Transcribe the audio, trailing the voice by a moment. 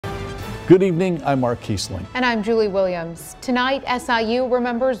Good evening, I'm Mark Kiesling. And I'm Julie Williams. Tonight, SIU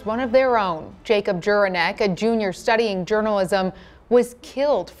remembers one of their own. Jacob Juranek, a junior studying journalism, was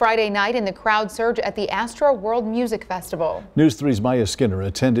killed Friday night in the crowd surge at the Astroworld Music Festival. News 3's Maya Skinner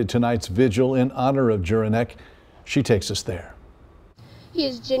attended tonight's vigil in honor of Juranek. She takes us there. He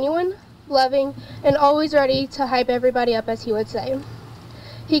is genuine, loving, and always ready to hype everybody up, as he would say.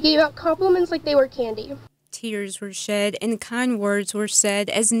 He gave out compliments like they were candy. Tears were shed and kind words were said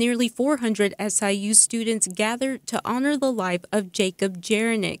as nearly 400 SIU students gathered to honor the life of Jacob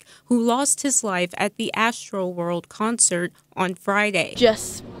Juranek, who lost his life at the Astroworld concert on Friday.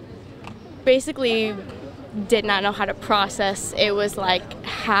 Just basically did not know how to process. It was like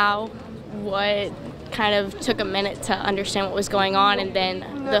what kind of took a minute to understand what was going on, and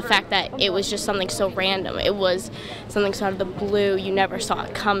then the fact that it was just something so random. It was something so out of the blue, you never saw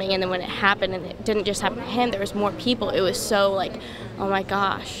it coming, and then when it happened, and it didn't just happen to him, there was more people. It was so like, oh my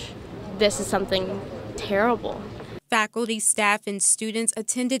gosh, this is something terrible. Faculty, staff, and students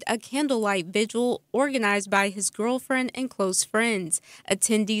attended a candlelight vigil organized by his girlfriend and close friends.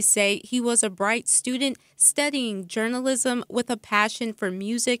 Attendees say he was a bright student studying journalism with a passion for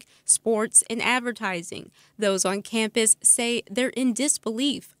music, sports, and advertising. Those on campus say they're in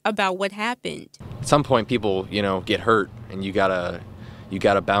disbelief about what happened. At some point, people, get hurt, and you gotta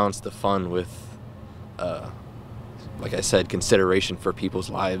balance the fun with like I said, consideration for people's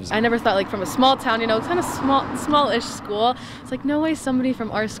lives. I never thought, from a small town, kind of smallish school, it's like, no way somebody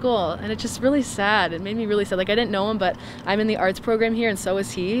from our school. And it's just really sad. It made me really sad. I didn't know him, but I'm in the arts program here, and so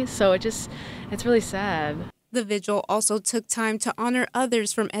is he. So it's really sad. The vigil also took time to honor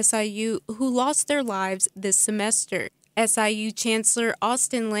others from SIU who lost their lives this semester. SIU Chancellor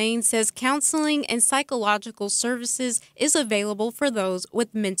Austin Lane says counseling and psychological services is available for those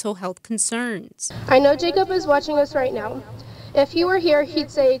with mental health concerns. I know Jacob is watching us right now. If he were here,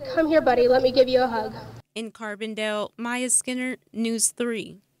 he'd say, "Come here, buddy, let me give you a hug." In Carbondale, Maya Skinner, News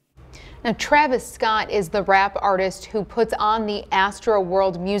 3. Now, Travis Scott is the rap artist who puts on the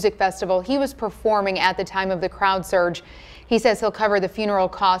Astroworld Music Festival. He was performing at the time of the crowd surge. He says he'll cover the funeral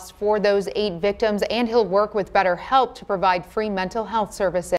costs for those 8 victims, and he'll work with BetterHelp to provide free mental health services.